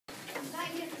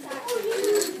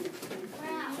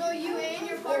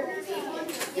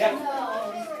Yep.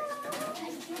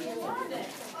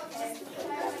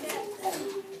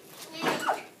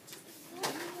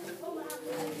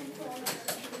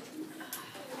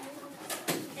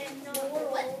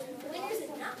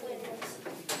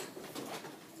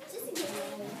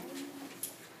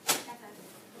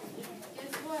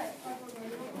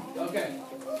 Okay.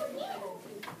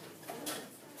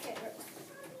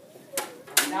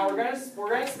 Now we're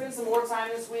gonna spend some more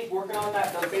time this week working on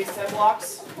those base 10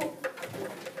 blocks.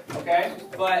 Okay.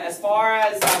 But as far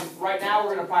as right now,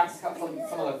 we're gonna practice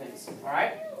some other things. All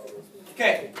right.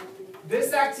 Okay.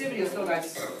 This activity. Let's go,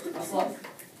 guys. Let's look.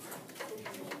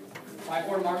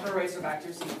 Whiteboard, marker, eraser, back to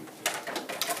your seat.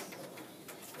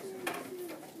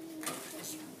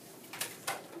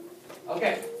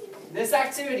 Okay. This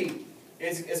activity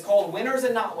is called winners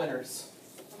and not winners.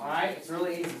 All right, it's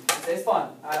really easy. It's fun.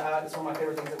 It's one of my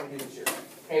favorite things that we do this year.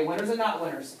 Okay, winners and not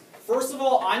winners. First of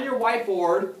all, on your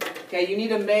whiteboard, okay, you need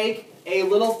to make a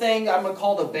little thing I'm going to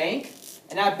call the bank,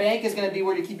 and that bank is going to be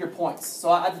where you keep your points. So,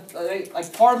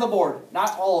 like part of the board,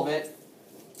 not all of it.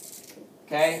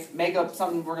 Okay, make up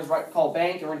something we're going to call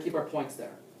bank, and we're going to keep our points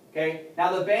there. Okay,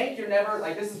 now the bank, you're never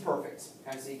like this is perfect.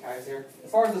 Can I see Kai's here? As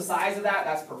far as the size of that,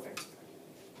 that's perfect.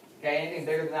 Okay, anything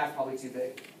bigger than that is probably too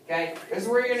big. Okay, this is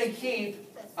where you're going to keep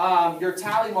your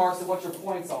tally marks of what your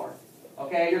points are.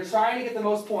 Okay, you're trying to get the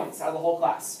most points out of the whole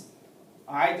class.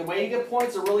 All right, the way you get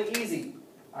points are really easy.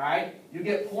 All right, you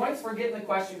get points for getting the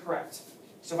question correct.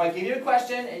 So if I give you a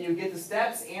question and you get the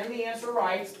steps and the answer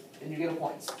right, then you get a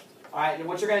point. All right, and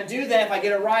what you're going to do then, if I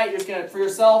get it right, you're just going to, for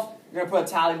yourself, you're going to put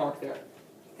a tally mark there.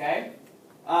 Okay.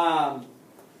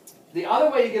 The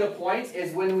other way you get a point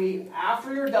is when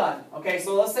after you're done. Okay,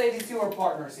 so let's say these two are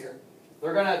partners here.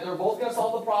 They're both gonna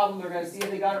solve the problem. They're gonna see if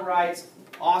they got it right.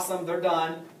 Awesome, they're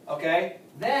done. Okay,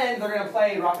 then they're gonna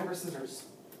play rock paper scissors.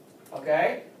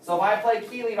 Okay, so if I play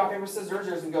Keely rock paper scissors,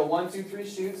 you're gonna go 1, 2, 3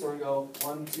 shoots, or we go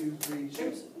 1, 2, 3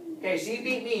 shoots. Okay, she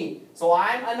beat me, so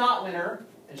I'm a not winner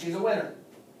and she's a winner.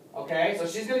 Okay, so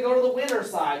she's gonna go to the winner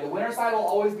side. The winner side will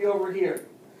always be over here.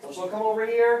 So she'll come over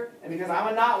here, and because I'm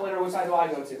a not winner, which side do I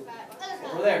go to?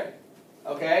 Over there.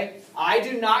 Okay? I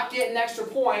do not get an extra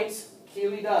point.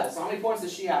 Keely does. So how many points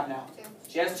does she have now? 2.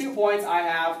 She has 2 points. I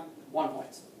have 1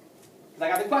 point. Because I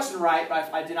got the question right,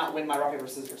 but I did not win my rock, paper,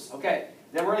 scissors. Okay.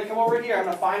 Then we're going to come over here. I'm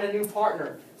going to find a new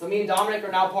partner. So me and Dominic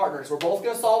are now partners. We're both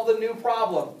going to solve the new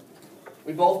problem.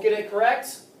 We both get it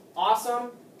correct.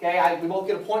 Awesome. Okay, we both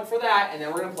get a point for that, and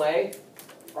then we're going to play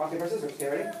rock, paper, scissors. Okay,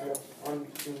 ready? Here we go. 1,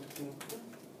 2, 3.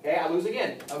 Okay, I lose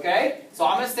again. Okay, so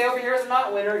I'm going to stay over here as a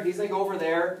not winner. He's going to go over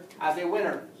there as a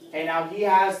winner. Okay, now he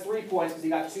has 3 points because he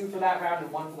got 2 for that round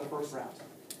and 1 for the first round.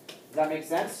 Does that make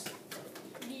sense?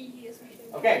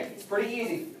 Okay, it's pretty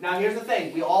easy. Now here's the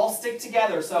thing. We all stick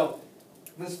together. So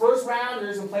this first round, you're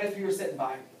just going to play it through your sitting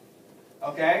by.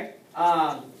 Okay?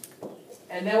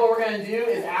 And then what we're going to do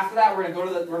is after that, we're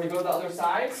going to go to the other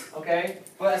sides. Okay?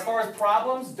 But as far as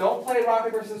problems, don't play rock,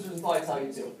 paper, scissors until I tell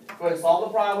you to. Go ahead and solve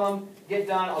the problem, get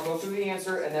done, I'll go through the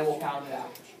answer, and then we'll count it out.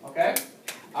 Okay?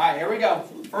 Alright, here we go.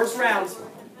 First round.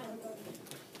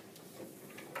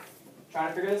 Trying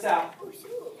to figure this out.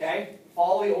 Okay?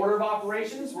 Follow the order of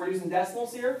operations. We're using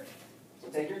decimals here. So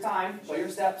take your time, show your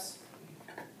steps.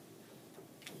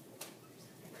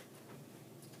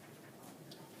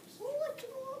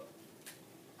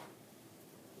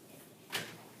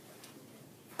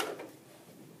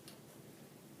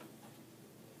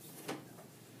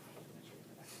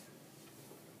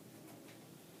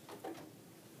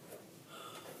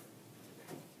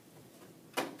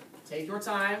 Take your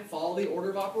time, follow the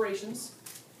order of operations.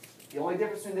 The only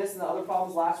difference between this and the other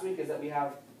problems last week is that we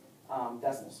have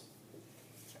decimals.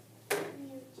 So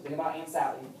think about Aunt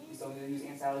Sally. You still need to use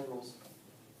Aunt Sally's rules.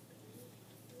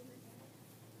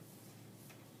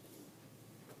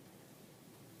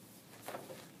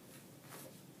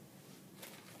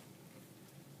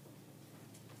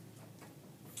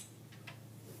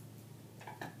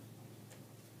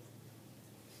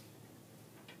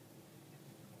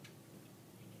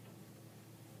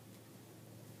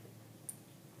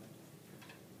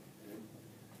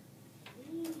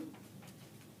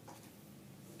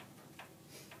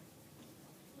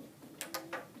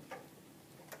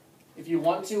 If you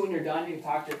want to, when you're done, you can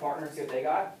talk to your partner and see what they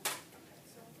got.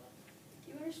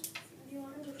 Do you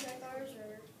want to check ours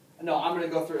or? No, I'm going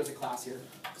to go through it as a class here.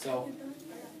 So.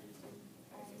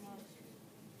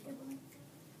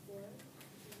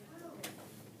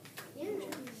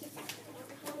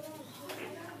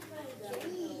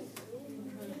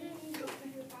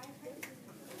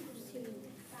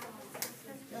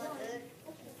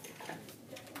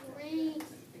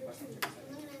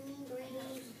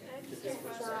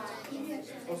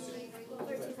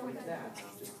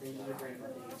 Then you bring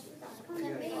up the answer. You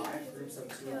have 5 groups of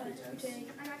 2 and 3 tenths. You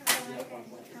have 1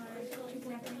 point.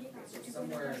 So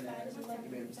somewhere in that, you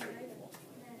made a mistake.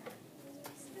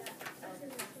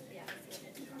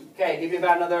 Okay, give you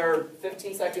about another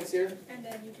 15 seconds here. And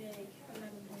then you take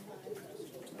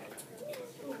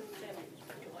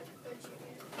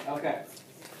 11.5. Okay.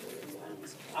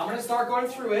 I'm going to start going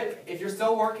through it. If you're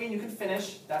still working, you can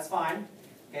finish. That's fine.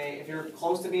 Okay, if you're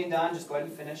close to being done, just go ahead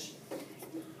and finish.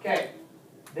 Okay,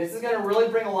 this is going to really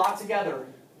bring a lot together.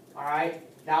 All right?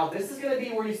 Now, this is going to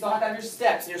be where you still have to have your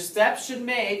steps. Your steps should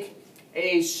make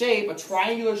a shape, a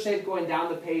triangular shape going down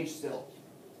the page still.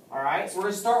 All right? So we're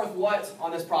going to start with what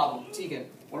on this problem? Tegan,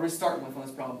 what are we starting with on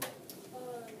this problem?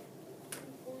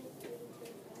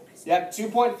 Yep,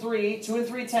 2.3, 2 and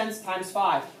 3 tenths times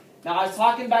 5. Now, I was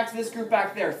talking back to this group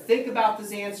back there. Think about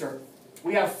this answer.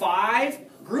 We have 5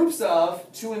 groups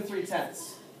of 2 and 3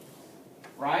 tenths.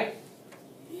 Right?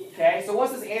 Okay, so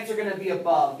what's this answer going to be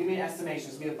above? Give me an estimation.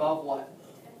 It's going to be above what?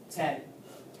 10.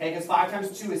 Okay, because 5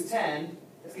 times 2 is 10.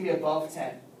 It's going to be above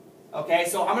 10. Okay,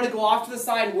 so I'm going to go off to the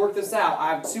side and work this out.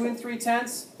 I have 2 and 3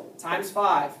 tenths times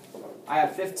 5. I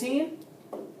have 15,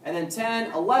 and then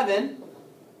 10, 11.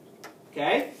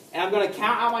 Okay, and I'm going to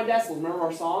count out my decimals. Remember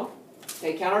our song?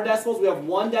 Okay, count our decimals. We have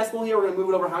 1 decimal here. We're going to move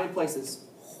it over how many places?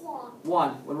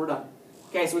 1 when we're done.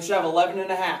 Okay, so we should have 11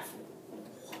 and a half.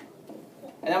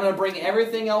 And I'm going to bring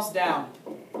everything else down.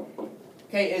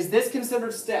 Okay, is this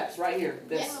considered steps right here?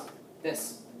 This. Yes.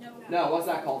 This. No. No, what's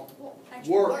that called?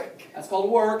 Work. That's called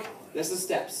work. This is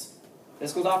steps.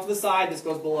 This goes off to the side. This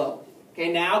goes below.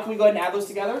 Okay, now can we go ahead and add those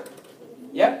together?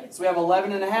 Yep. So we have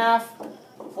 11 and a half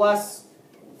plus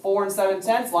 4 and 7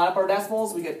 tenths. Line up our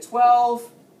decimals. We get 12,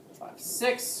 5,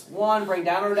 6, 1. Bring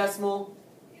down our decimal.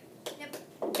 Yep.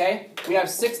 Okay, we have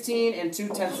 16 and 2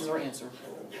 tenths as our answer.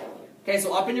 Okay,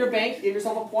 so up in your bank, give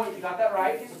yourself a point if you got that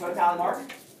right. So put a tally mark.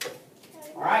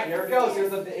 All right, here it goes.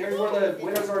 Here's where the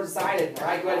winners are decided. All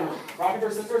right, go ahead and rock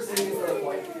your sister, sitting in the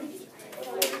point.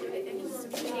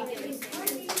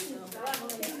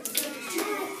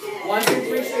 1, 2,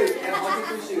 3, shoot. And 1,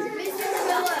 2, 3, shoot. Mr.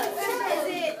 Phillips, is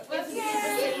it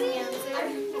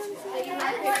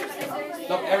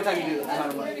Nope, every time you do this, no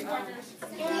matter what.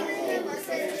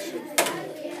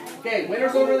 Okay,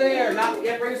 winners over there. Not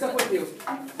yet. Bring yourself with you.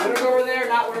 Winners over there,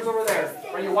 not winners over there.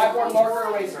 Bring your whiteboard, marker,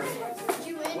 eraser.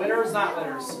 Winners, not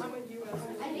winners.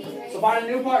 So find a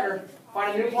new partner.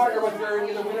 Find a new partner with your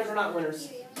either winners or not winners.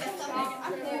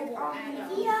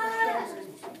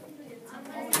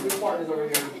 New partners over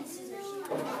here.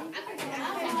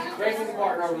 Grayson's a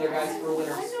partner over there, guys. We're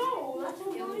winners.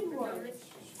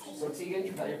 So Tegan,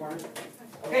 is that your partner?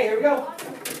 Okay, here we go.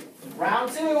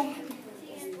 Round 2.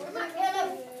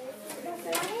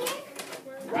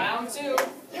 Round 2.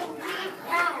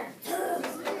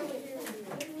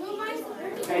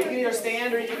 Okay, you can either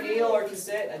stand or you can kneel or you can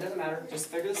sit. It doesn't matter. Just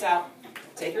figure this out.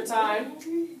 Take your time.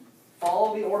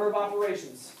 Follow the order of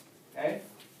operations. Okay?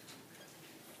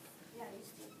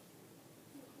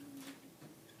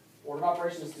 Order of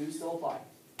operations do still apply.